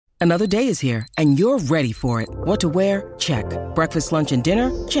Another day is here, and you're ready for it. What to wear? Check. Breakfast, lunch, and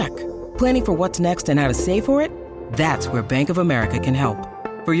dinner? Check. Planning for what's next and how to save for it? That's where Bank of America can help.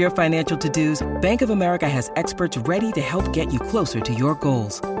 For your financial to-dos, Bank of America has experts ready to help get you closer to your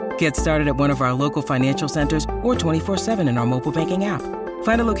goals. Get started at one of our local financial centers or 24/7 in our mobile banking app.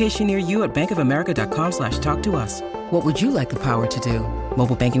 Find a location near you at bankofamerica.com/talktous. What would you like the power to do?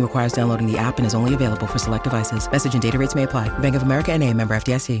 Mobile banking requires downloading the app and is only available for select devices. Message and data rates may apply. Bank of America N.A., member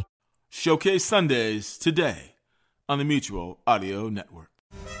FDIC. Showcase Sundays today on the Mutual Audio Network.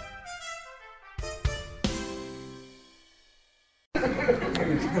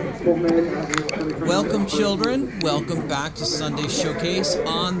 Welcome, children. Welcome back to Sunday Showcase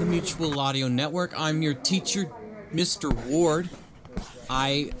on the Mutual Audio Network. I'm your teacher, Mr. Ward.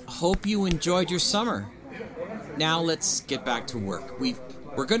 I hope you enjoyed your summer. Now let's get back to work.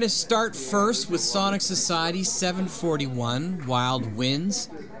 We're going to start first with Sonic Society 741, Wild Winds.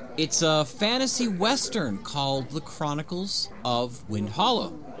 It's a fantasy western called The Chronicles of Wind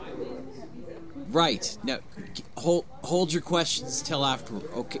Hollow. Right. Now, hold your questions till afterward.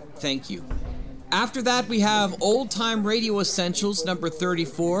 Okay, thank you. After that, we have Old Time Radio Essentials number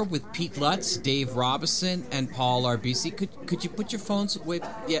 34 with Pete Lutz, Dave Robison, and Paul Arbisi. Could you put your phones away?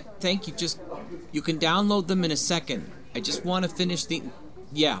 Yeah, thank you. You can download them in a second. I just want to finish the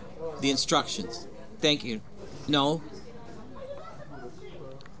instructions. Thank you. No.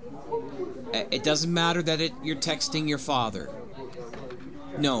 It doesn't matter that you're texting your father.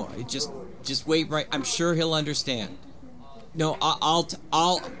 No, just wait right. I'm sure he'll understand. No,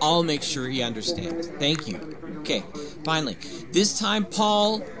 I'll make sure he understands. Thank you. Okay, finally. This time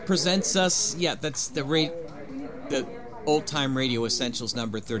Paul presents us, that's the Old Time Radio Essentials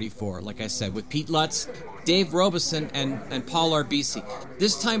number 34, like I said, with Pete Lutz, Dave Robison, and Paul Arbisi.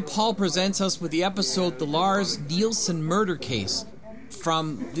 This time Paul presents us with the episode The Lars Nielsen Murder Case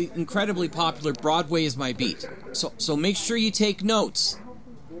from the incredibly popular Broadway Is My Beat. So make sure you take notes.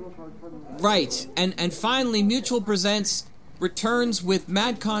 Right, and finally Mutual presents returns with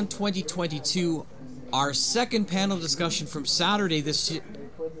MadCon 2022, our second panel discussion from Saturday this year.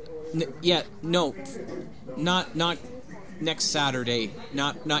 Not next Saturday,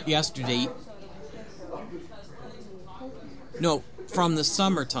 not yesterday. No, from the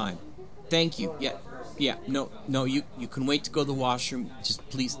summertime. Thank you. No, you can wait to go to the washroom. Just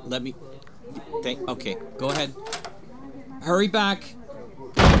please let me. Okay, go ahead. Hurry back.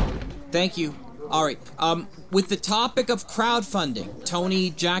 Thank you. All right. With the topic of crowdfunding, Tony,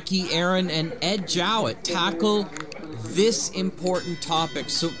 Jackie, Aaron, and Ed Jowett tackle this important topic.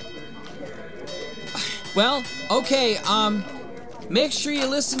 So, well, okay. Make sure you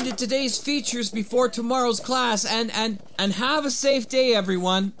listen to today's features before tomorrow's class, and have a safe day,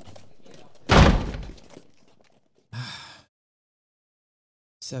 everyone.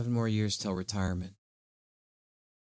 7 more years till retirement.